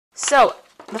So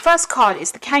the first card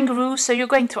is the kangaroo. So you're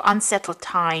going through unsettled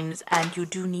times and you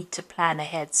do need to plan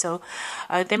ahead. So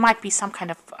there might be some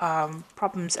kind of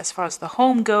problems as far as the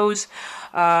home goes.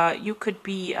 You could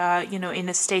be, in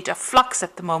a state of flux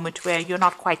at the moment where you're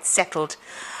not quite settled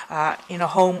in a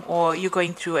home, or you're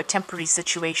going through a temporary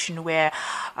situation where,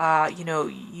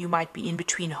 you might be in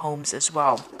between homes as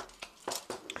well.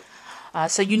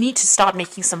 So you need to start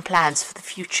making some plans for the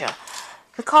future.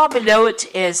 The card below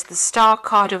it is the star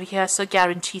card over here, so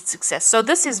guaranteed success. So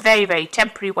this is very, very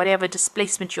temporary, whatever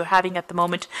displacement you're having at the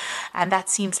moment, and that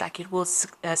seems like it will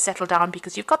settle down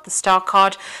because you've got the star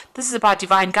card. This is about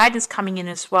divine guidance coming in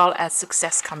as well as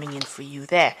success coming in for you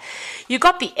there. You've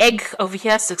got the egg over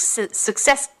here,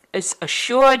 success is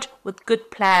assured with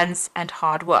good plans and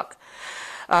hard work.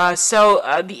 So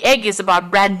the egg is about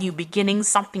brand new beginnings,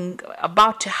 something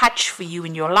about to hatch for you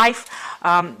in your life.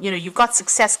 You've got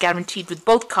success guaranteed with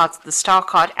both cards, the star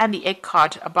card and the egg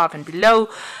card above and below.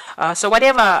 So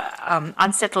whatever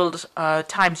unsettled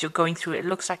times you're going through, it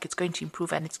looks like it's going to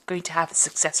improve and it's going to have a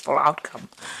successful outcome.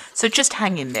 So just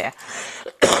hang in there.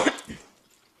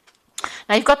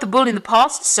 Now you've got the bull in the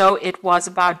past, so it was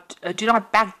about do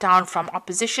not back down from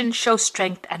opposition, show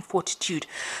strength and fortitude.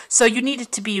 So you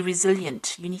needed to be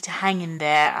resilient. You need to hang in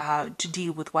there to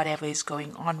deal with whatever is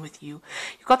going on with you.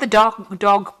 You've got the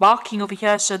dog barking over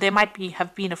here, so there might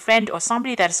have been a friend or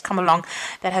somebody that has come along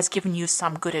that has given you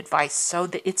some good advice. So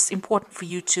it's important for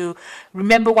you to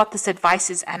remember what this advice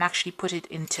is and actually put it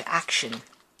into action.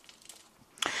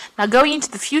 Now going into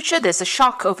the future, there's a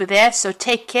shark over there, so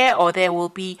take care or there will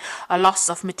be a loss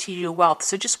of material wealth.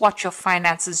 So just watch your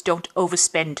finances, don't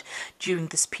overspend during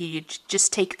this period.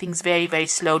 Just take things very, very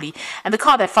slowly. And the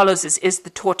card that follows is the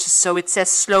tortoise, so it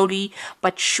says slowly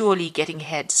but surely getting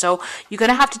ahead. So you're going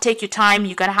to have to take your time,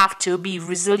 you're going to have to be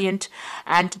resilient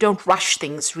and don't rush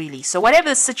things really. So whatever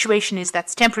the situation is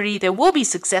that's temporary, there will be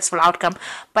successful outcome,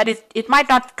 but it might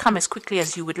not come as quickly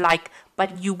as you would like,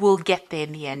 but you will get there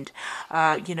in the end.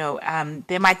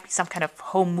 There might be some kind of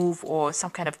home move or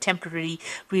some kind of temporary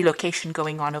relocation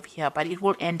going on over here, but it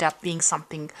will end up being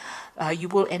something, you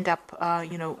will end up,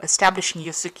 establishing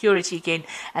your security again,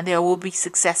 and there will be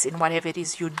success in whatever it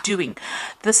is you're doing.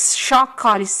 This shark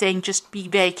card is saying just be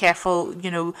very careful,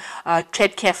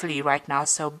 tread carefully right now,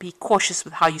 so be cautious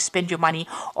with how you spend your money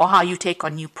or how you take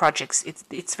on new projects.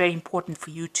 It's very important for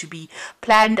you to be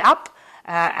planned up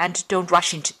and don't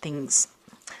rush into things.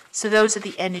 So those are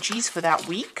the energies for that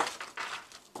week.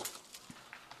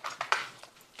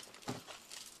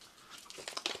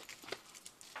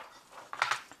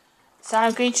 So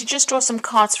I'm going to just draw some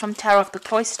cards from Tarot of the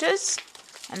Cloisters,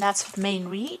 and that's for the main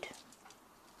read.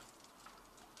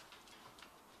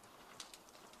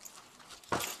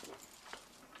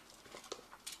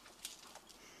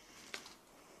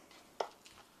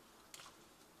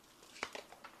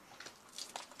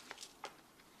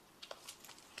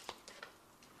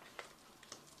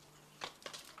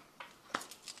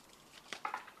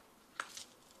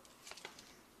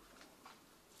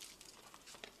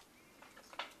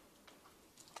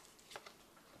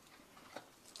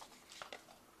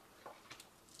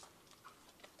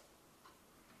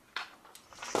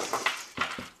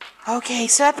 Okay,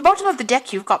 so at the bottom of the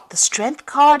deck, you've got the Strength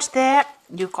card there.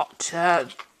 You've got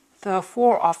the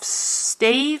Four of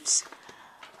Staves.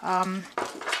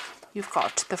 You've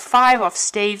got the Five of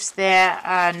Staves there,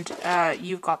 and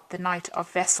you've got the Knight of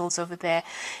Vessels over there.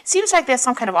 It seems like there's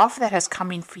some kind of offer that has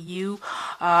come in for you.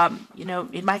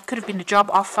 It could have been a job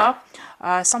offer,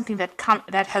 something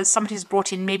that somebody's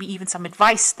brought in, maybe even some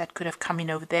advice that could have come in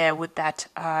over there with that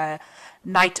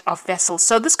Knight of Vessels.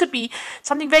 So this could be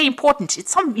something very important.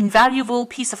 It's some invaluable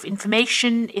piece of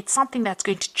information. It's something that's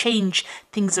going to change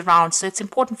things around. So it's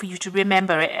important for you to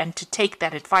remember it and to take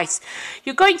that advice.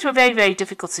 You're going through a very, very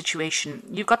difficult situation.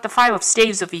 You've got the Five of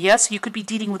Staves over here, so you could be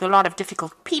dealing with a lot of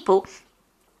difficult people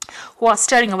who are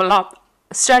stirring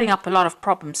up a lot of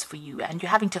problems for you, and you're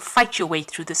having to fight your way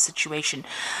through this situation.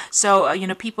 So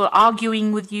people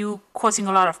arguing with you, causing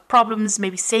a lot of problems,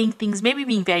 maybe saying things, maybe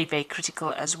being very, very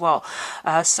critical as well.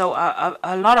 So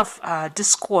a lot of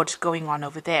discord going on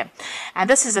over there, and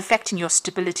this is affecting your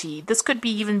stability. This could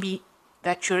even be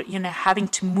that you're having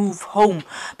to move home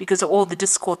because of all the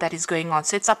discord that is going on.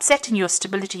 So it's upsetting your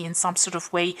stability in some sort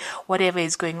of way, whatever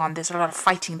is going on. There's a lot of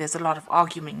fighting, there's a lot of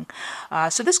arguing.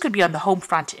 So this could be on the home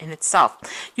front in itself.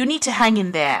 You need to hang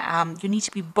in there. You need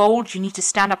to be bold. You need to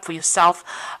stand up for yourself.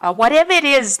 Whatever it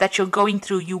is that you're going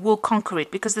through, you will conquer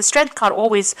it, because the Strength card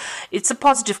always, it's a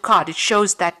positive card. It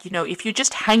shows that, if you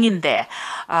just hang in there,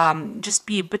 just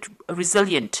be a bit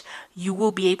resilient, you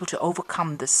will be able to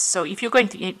overcome this. So if you're going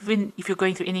through, even if you're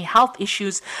going through any health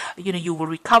issues, you will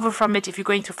recover from it. If you're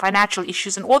going through financial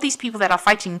issues, and all these people that are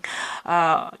fighting,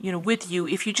 with you,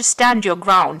 if you just stand your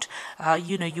ground,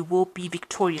 you will be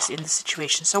victorious in the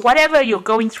situation. So whatever you're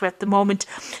going through at the moment,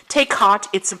 take heart.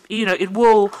 It's, it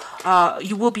will,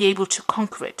 you will be able to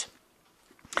conquer it.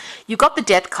 You got the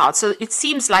death card, so it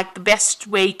seems like the best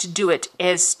way to do it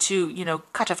is to,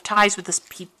 cut off ties with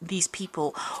these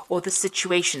people or the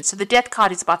situation. So the death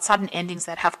card is about sudden endings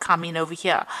that have come in over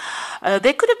here.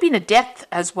 There could have been a death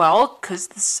as well, because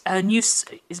this news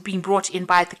is being brought in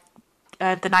by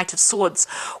the Knight of Swords,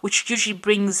 which usually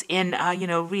brings in,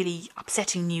 really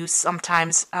upsetting news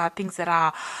sometimes, things that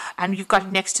are, and you've got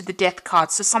it next to the death card.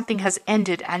 So something has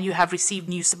ended and you have received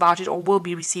news about it, or will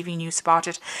be receiving news about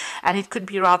it, and it could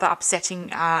be rather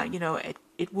upsetting.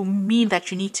 It will mean that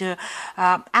you need to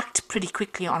act pretty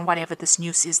quickly on whatever this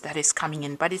news is that is coming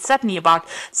in. But it's certainly about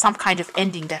some kind of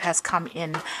ending that has come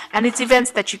in. And it's events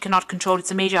that you cannot control.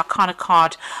 It's a major arcana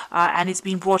card, and it's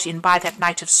been brought in by that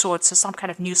Knight of Swords. So some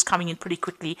kind of news coming in pretty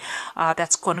quickly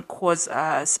that's going to cause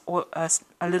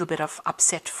a little bit of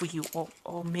upset for you,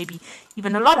 or maybe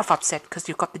even a lot of upset, because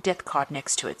you've got the death card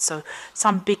next to it. So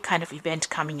some big kind of event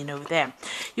coming in over there.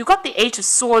 You've got the Eight of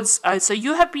Swords. So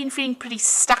you have been feeling pretty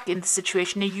stuck in the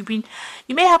situation. You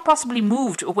may have possibly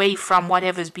moved away from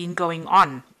whatever's been going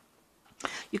on.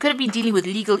 You could have been dealing with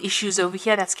legal issues over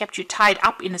here that's kept you tied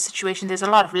up in a situation. There's a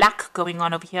lot of lack going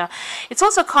on over here. It's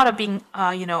also a card of being,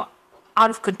 out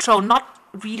of control, not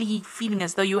really feeling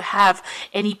as though you have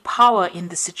any power in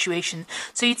the situation.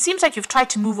 So it seems like you've tried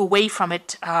to move away from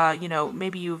it.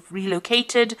 Maybe you've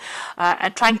relocated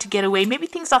and trying to get away. Maybe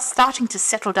things are starting to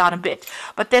settle down a bit,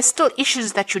 but there's still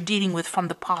issues that you're dealing with from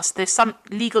the past. There's some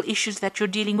legal issues that you're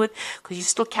dealing with because you're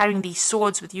still carrying these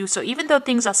swords with you. So even though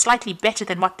things are slightly better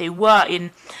than what they were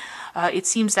in, it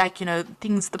seems like,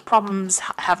 the problems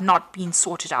have not been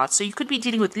sorted out. So you could be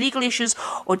dealing with legal issues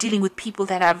or dealing with people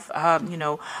that have,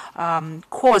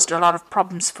 caused a lot of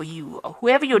problems for you.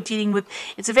 Whoever you're dealing with,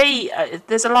 it's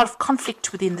there's a lot of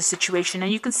conflict within the situation.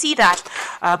 And you can see that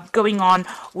going on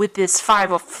with this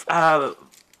Five of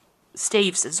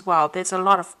Staves as well. There's a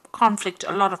lot of conflict,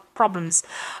 a lot of problems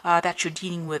that you're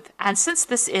dealing with. And since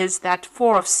this is that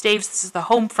Four of Staves, this is the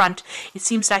home front, it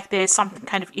seems like there's some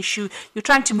kind of issue. You're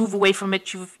trying to move away from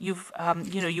it. You've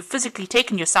physically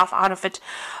taken yourself out of it,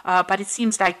 but it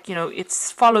seems like,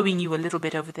 it's following you a little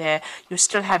bit over there. You're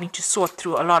still having to sort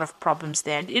through a lot of problems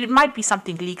there. And it might be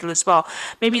something legal as well.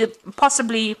 Maybe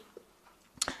possibly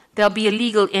there'll be a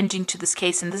legal ending to this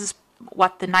case, and this is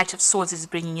what the Knight of Swords is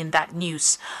bringing in, that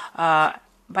news.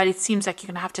 But it seems like you're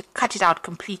going to have to cut it out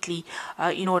completely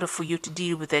in order for you to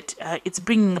deal with it. It's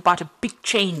bringing about a big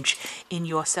change in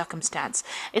your circumstance.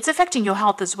 It's affecting your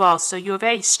health as well. So you're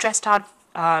very stressed out,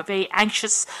 very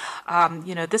anxious.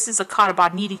 This is a card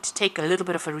about needing to take a little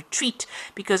bit of a retreat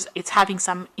because it's having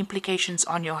some implications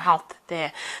on your health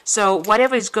there. So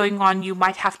whatever is going on, you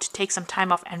might have to take some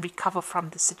time off and recover from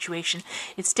the situation.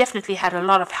 It's definitely had a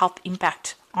lot of health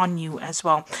impact on you as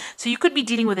well. So you could be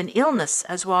dealing with an illness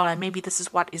as well, and maybe this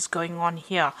is what is going on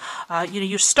here.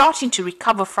 You're starting to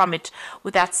recover from it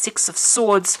with that Six of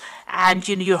Swords, and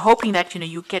you're hoping that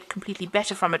you get completely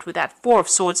better from it with that Four of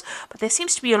Swords. But there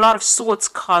seems to be a lot of swords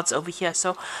cards over here.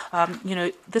 So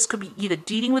this could be either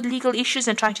dealing with legal issues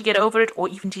and trying to get over it, or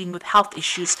even dealing with health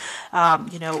issues,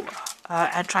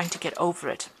 and trying to get over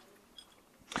it.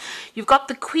 You've got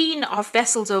the Queen of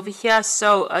Vessels over here,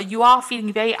 so you are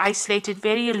feeling very isolated,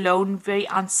 very alone, very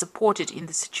unsupported in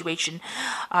the situation,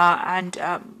 and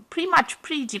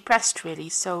pretty depressed, really.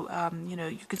 So,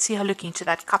 you can see her looking into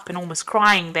that cup and almost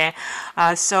crying there.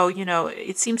 So,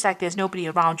 it seems like there's nobody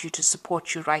around you to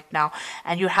support you right now,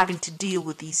 and you're having to deal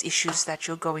with these issues that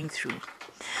you're going through.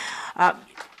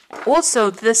 Also,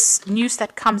 this news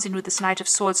that comes in with this Knight of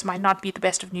Swords might not be the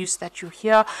best of news that you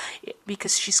hear,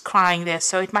 because she's crying there.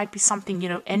 So it might be something,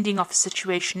 ending of a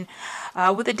situation.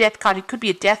 With the death card, it could be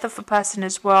a death of a person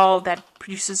as well that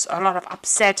produces a lot of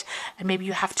upset, and maybe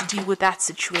you have to deal with that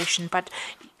situation. But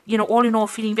all in all,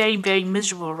 feeling very, very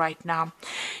miserable right now.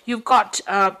 You've got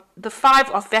the Five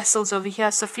of Vessels over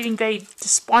here, so feeling very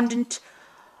despondent.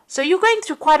 So you're going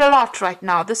through quite a lot right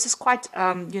now. This is quite,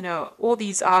 all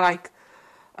these are like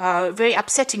very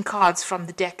upsetting cards from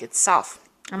the deck itself.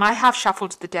 And I have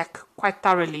shuffled the deck quite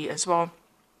thoroughly as well.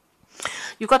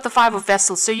 You've got the Five of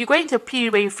Vessels. So you're going through a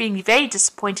period where you're feeling very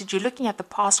disappointed. You're looking at the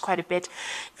past quite a bit,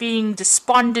 feeling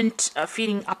despondent,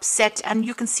 feeling upset. And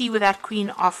you can see with that Queen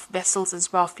of Vessels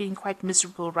as well, feeling quite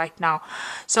miserable right now.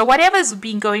 So whatever's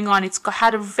been going on, it's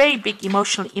had a very big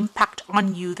emotional impact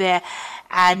on you there.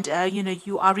 And,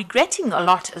 you are regretting a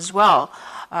lot as well.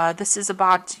 This is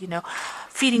about,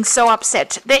 feeling so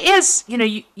upset. There is,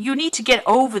 you need to get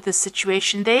over this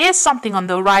situation. There is something on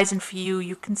the horizon for you.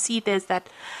 You can see there's that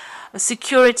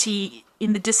security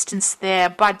in the distance there,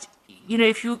 but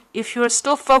if you're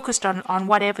still focused on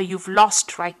whatever you've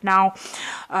lost right now,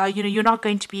 you're not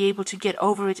going to be able to get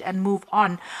over it and move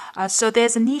on. So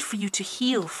there's a need for you to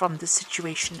heal from the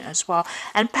situation as well.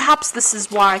 And perhaps this is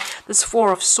why this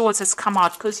Four of Swords has come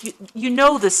out, because you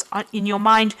know this in your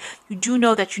mind. You do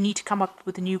know that you need to come up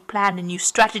with a new plan, a new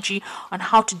strategy on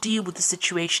how to deal with the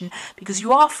situation, because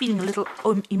you are feeling a little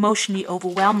emotionally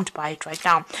overwhelmed by it right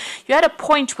now. You're at a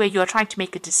point where you're trying to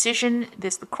make a decision.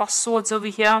 There's the cross swords over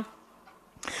here.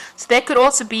 So there could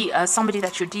also be somebody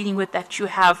that you're dealing with that you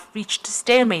have reached a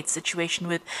stalemate situation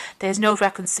with. There's no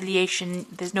reconciliation,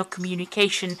 there's no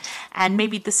communication, and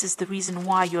maybe this is the reason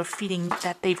why you're feeling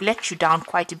that they've let you down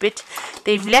quite a bit.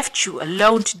 They've left you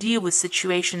alone to deal with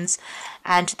situations,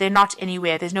 and they're not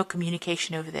anywhere. There's no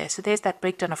communication over there. So there's that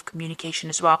breakdown of communication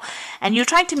as well. And you're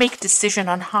trying to make a decision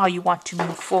on how you want to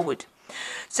move forward.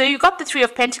 So you got the Three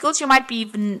of Pentacles. You might be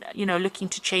even, looking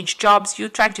to change jobs. You're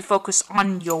trying to focus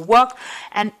on your work.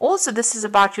 And also this is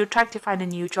about you're trying to find a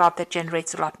new job that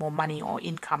generates a lot more money or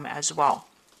income as well.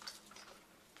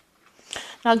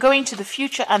 Now going to the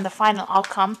future and the final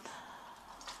outcome.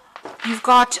 You've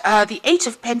got the Eight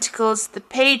of Pentacles, the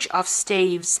Page of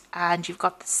Staves, and you've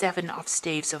got the Seven of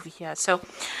Staves over here. So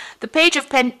the Eight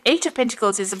of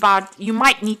Pentacles is about you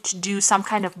might need to do some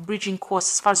kind of bridging course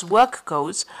as far as work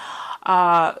goes,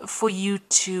 for you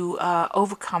to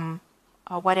overcome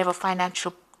whatever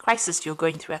financial crisis you're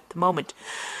going through at the moment.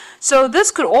 So this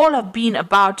could all have been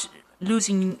about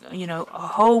losing, a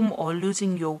home, or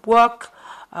losing your work,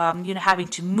 having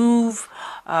to move,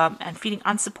 and feeling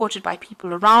unsupported by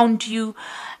people around you,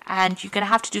 and you're going to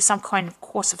have to do some kind of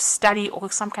course of study or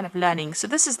some kind of learning. So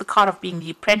this is the card of being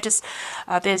the apprentice.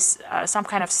 There's some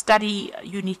kind of study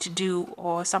you need to do,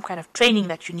 or some kind of training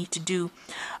that you need to do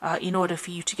in order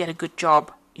for you to get a good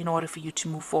job, in order for you to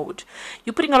move forward.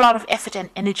 You're putting a lot of effort and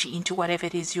energy into whatever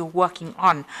it is you're working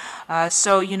on.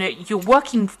 So, you're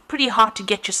working pretty hard to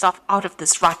get yourself out of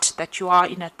this rut that you are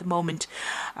in at the moment.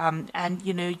 And,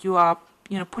 you are,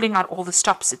 pulling out all the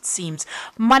stops, it seems.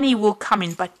 Money will come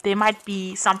in, but there might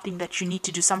be something that you need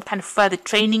to do, some kind of further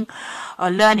training or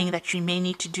learning that you may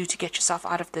need to do to get yourself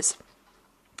out of this.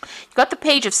 You've got the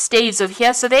Page of Staves over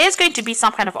here, so there is going to be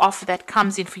some kind of offer that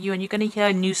comes in for you, and you're going to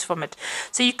hear news from it.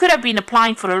 So you could have been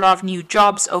applying for a lot of new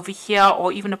jobs over here,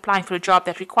 or even applying for a job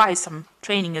that requires some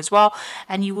training as well,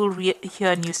 and you will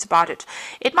hear news about it.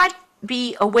 It might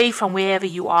be away from wherever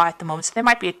you are at the moment, so there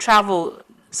might be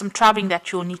some traveling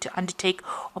that you'll need to undertake,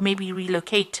 or maybe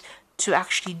relocate to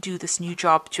actually do this new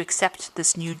job, to accept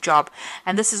this new job.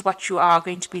 And this is what you are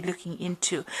going to be looking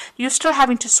into. You're still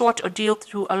having to sort or deal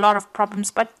through a lot of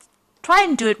problems, but try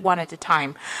and do it one at a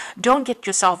time. Don't get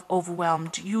yourself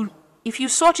overwhelmed. If you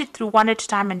sort it through one at a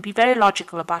time and be very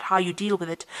logical about how you deal with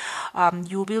it,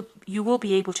 you will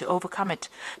be able to overcome it.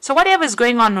 So whatever is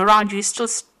going on around you is still,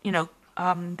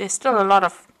 there's still a lot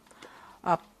of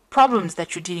problems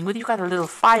that you're dealing with. You've got a little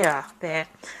fire there,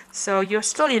 so you're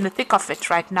still in the thick of it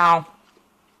right now.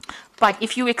 But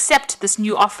if you accept this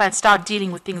new offer and start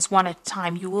dealing with things one at a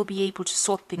time, you will be able to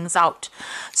sort things out.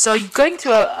 So you're going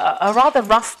through a rather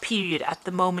rough period at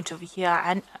the moment over here,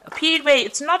 and a period where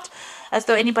it's not as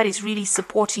though anybody's really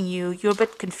supporting you. You're a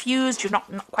bit confused. You're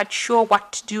not quite sure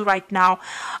what to do right now,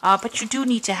 but you do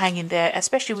need to hang in there,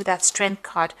 especially with that Strength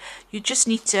card. You just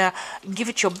need to give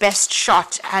it your best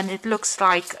shot, and it looks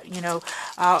like,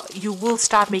 you will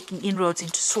start making inroads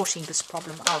into sorting this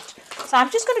problem out. So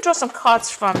I'm just going to draw some cards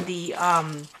from the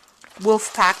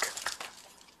Wolf Pack,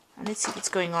 and let's see what's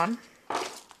going on.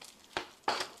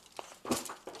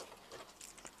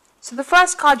 So the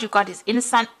first card you got is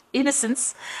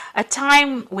Innocence, a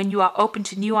time when you are open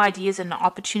to new ideas and an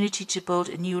opportunity to build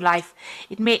a new life.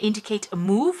 It may indicate a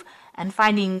move and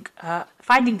finding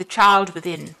the child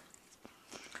within.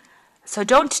 So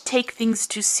don't take things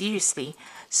too seriously.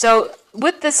 So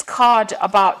with this card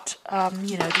about,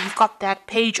 you've got that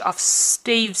Page of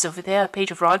Staves over there,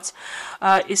 Page of Rods,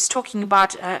 is talking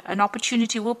about an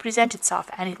opportunity will present itself,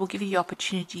 and it will give you the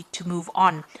opportunity to move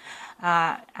on.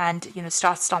 And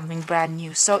start something brand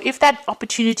new. So if that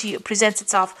opportunity presents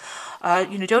itself,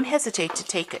 don't hesitate to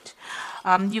take it.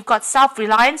 You've got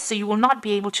self-reliance, so you will not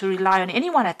be able to rely on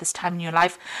anyone at this time in your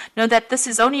life. Know that this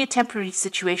is only a temporary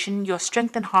situation. Your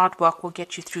strength and hard work will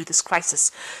get you through this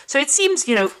crisis. So it seems,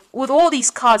 with all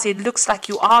these cards, it looks like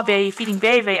you are feeling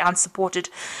very, very unsupported.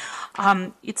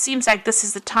 It seems like this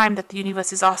is the time that the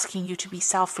universe is asking you to be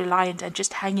self-reliant and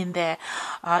just hang in there.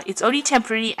 It's only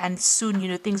temporary, and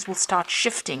soon, things will start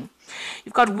shifting.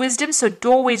 You've got wisdom, so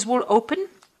doorways will open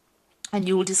and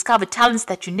you will discover talents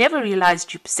that you never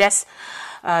realized you possess.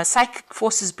 Psychic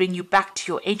forces bring you back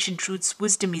to your ancient roots.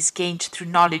 Wisdom is gained through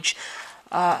knowledge.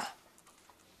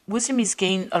 Wisdom is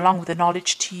gained along with the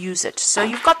knowledge to use it. So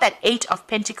you've got that 8 of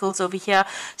Pentacles over here.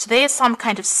 So there is some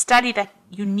kind of study that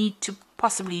you need to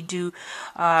possibly do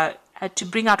to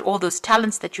bring out all those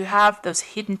talents that you have, those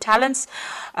hidden talents.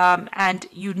 And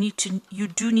you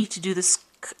do need to do this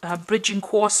bridging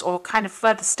course or kind of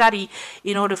further study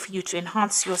in order for you to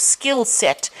enhance your skill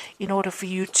set, in order for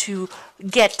you to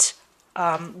get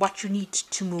what you need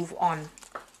to move on.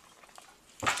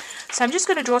 So I'm just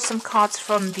going to draw some cards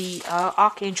from the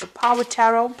Archangel Power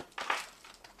Tarot.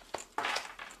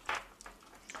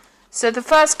 So the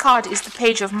first card is the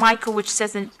Page of Michael, which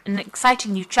says an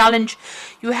exciting new challenge.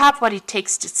 You have what it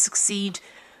takes to succeed.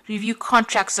 Review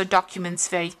contracts or documents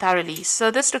very thoroughly.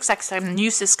 So this looks like some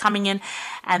news is coming in,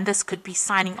 and this could be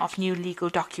signing of new legal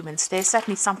documents. There's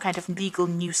certainly some kind of legal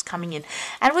news coming in.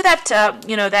 And with that,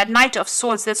 that Knight of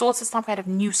Swords, there's also some kind of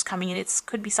news coming in. It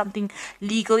could be something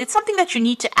legal. It's something that you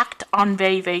need to act on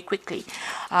very, very quickly.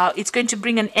 It's going to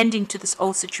bring an ending to this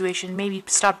old situation, maybe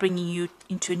start bringing you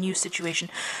into a new situation.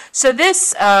 So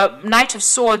this Knight of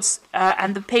Swords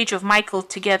and the Page of Michael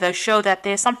together show that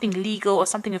there's something legal or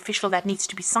something official that needs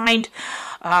to be signed,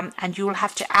 and you will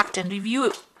have to act and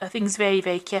review things very,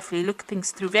 very carefully, look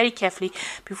things through very carefully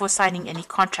before signing any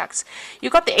contracts.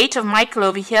 You've got the 8 of Michael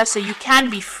over here, so you can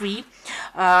be free,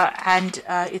 and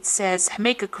it says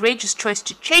make a courageous choice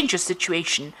to change your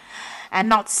situation and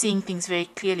not seeing things very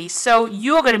clearly. So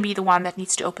you're going to be the one that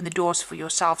needs to open the doors for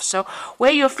yourself. So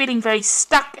where you're feeling very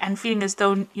stuck and feeling as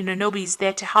though nobody's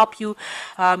there to help you,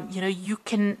 you're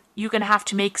going to have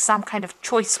to make some kind of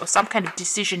choice or some kind of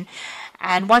decision.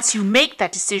 And once you make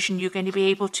that decision, you're going to be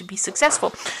able to be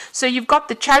successful. So you've got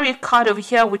the Chariot card over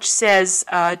here, which says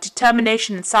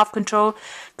determination and self-control,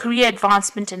 career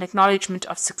advancement and acknowledgement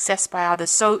of success by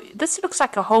others. So this looks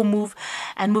like a whole move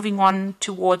and moving on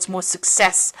towards more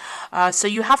success. So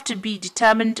you have to be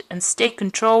determined and stay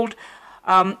controlled.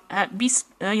 Have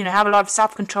a lot of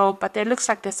self-control, but there looks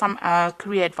like there's some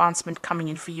career advancement coming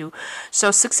in for you. So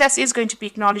success is going to be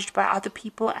acknowledged by other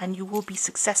people, and you will be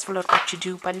successful at what you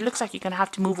do, but it looks like you're going to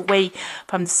have to move away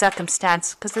from the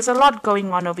circumstance because there's a lot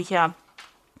going on over here.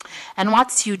 And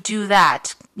once you do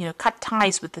that, cut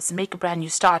ties with this and make a brand new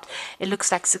start, it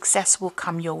looks like success will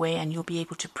come your way and you'll be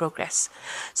able to progress.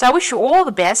 So I wish you all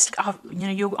the best.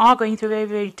 You are going through a very,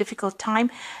 very difficult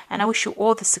time, and I wish you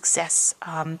all the success.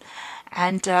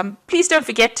 Please don't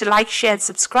forget to like, share, and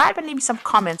subscribe, and leave me some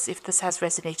comments if this has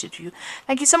resonated with you.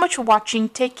 Thank you so much for watching.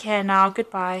 Take care now.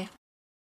 Goodbye.